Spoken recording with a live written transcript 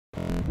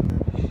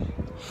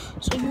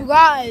So you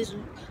guys,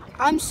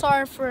 I'm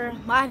sorry for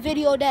my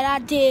video that I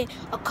did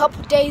a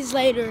couple days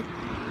later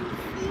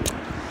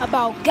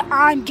about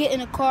I'm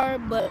getting a car,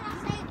 but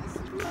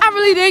I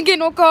really didn't get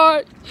no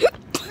car. You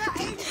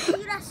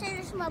not say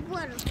this is my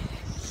brother.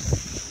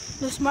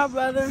 This is my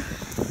brother.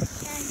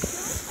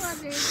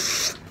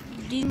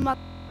 These my.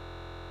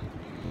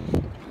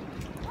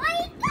 Why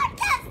you got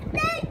that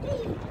baby?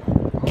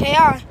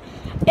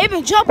 KI,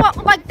 Ibn, jump up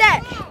like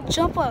that.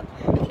 Jump up.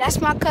 That's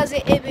my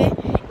cousin Ibn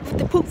with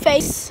the poop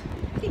face.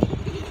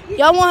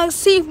 Y'all want to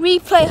see me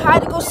play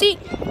hide and go seek?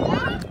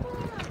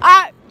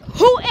 Alright,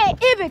 who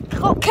at Ibn?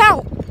 Go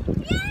count.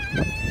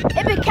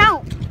 Ibn,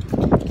 count.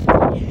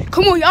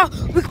 Come on, y'all.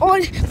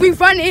 We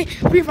running.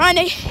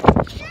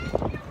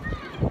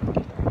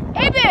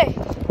 Ibn,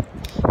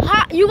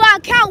 you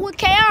gotta count with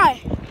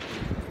KI.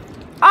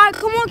 Alright,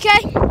 come on, K.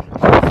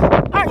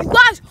 Alright, you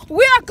guys,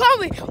 we are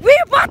going.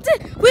 We're about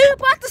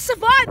to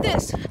survive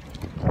this.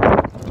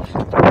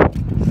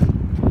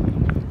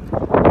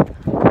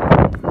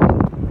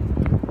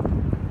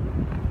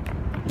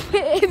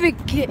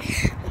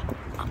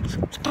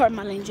 Pardon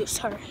my language,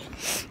 sorry.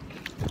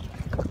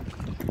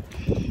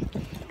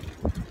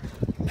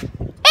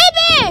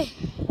 Ibn!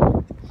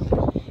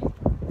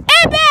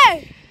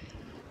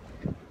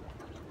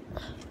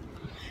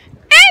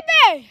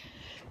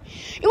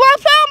 You wanna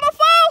play on my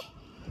phone?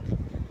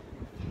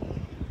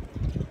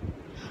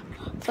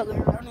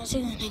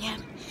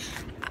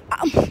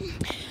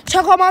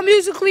 Check out my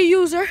Musical.ly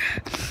user.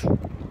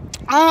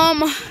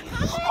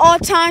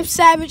 All-time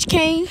Savage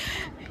King.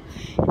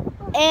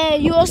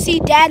 And you'll see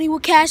Daddy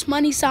with Cash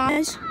Money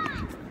signs.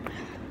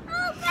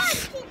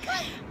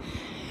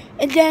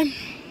 And then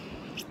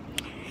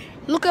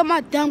look at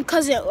my dumb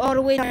cousin all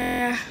the way down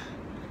there.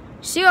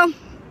 See him?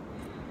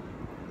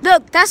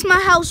 Look, that's my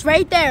house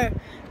right there.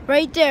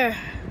 Right there.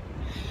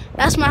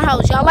 That's my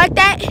house. Y'all like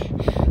that?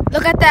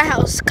 Look at that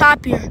house.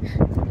 Copier.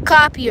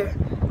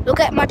 Look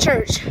at my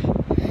church.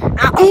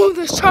 I own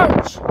this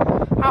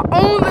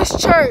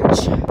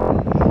church.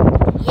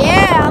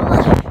 Yeah.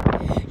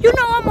 You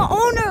know I'm an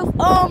owner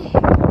of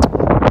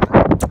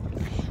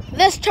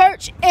this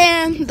church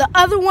and the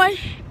other one.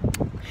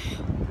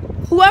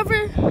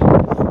 Whoever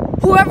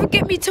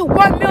get me to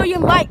 1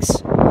 million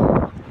likes,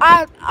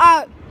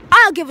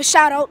 I'll give a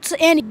shout out to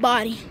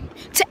anybody,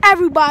 to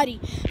everybody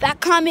that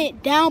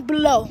comment down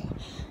below.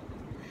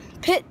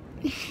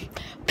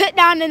 Put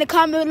down in the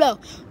comment below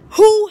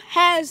who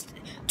has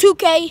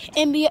 2K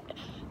NBA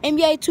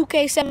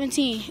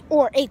 2K17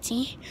 or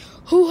 18,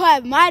 who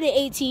have Madden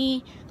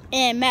 18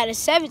 and Madden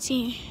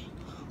 17,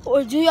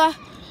 or do y'all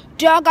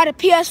got a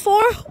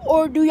PS4,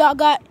 or do y'all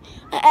got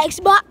an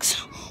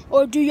Xbox,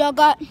 or do y'all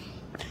got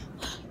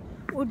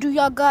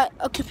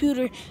a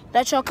computer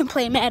that y'all can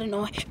play Madden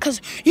on? Cause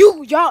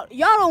y'all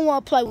don't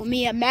want to play with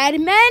me at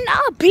Madden, man.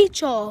 I'll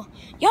beat y'all.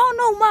 Y'all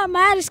know my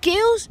Madden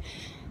skills.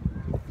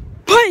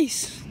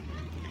 Peace.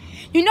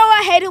 You know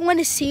I hate it when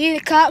they see the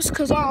cops,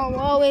 cause they're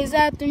always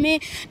after me.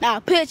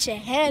 Now put your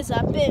hands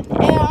up in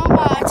the air. I'm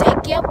gonna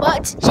take your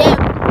butt to jail.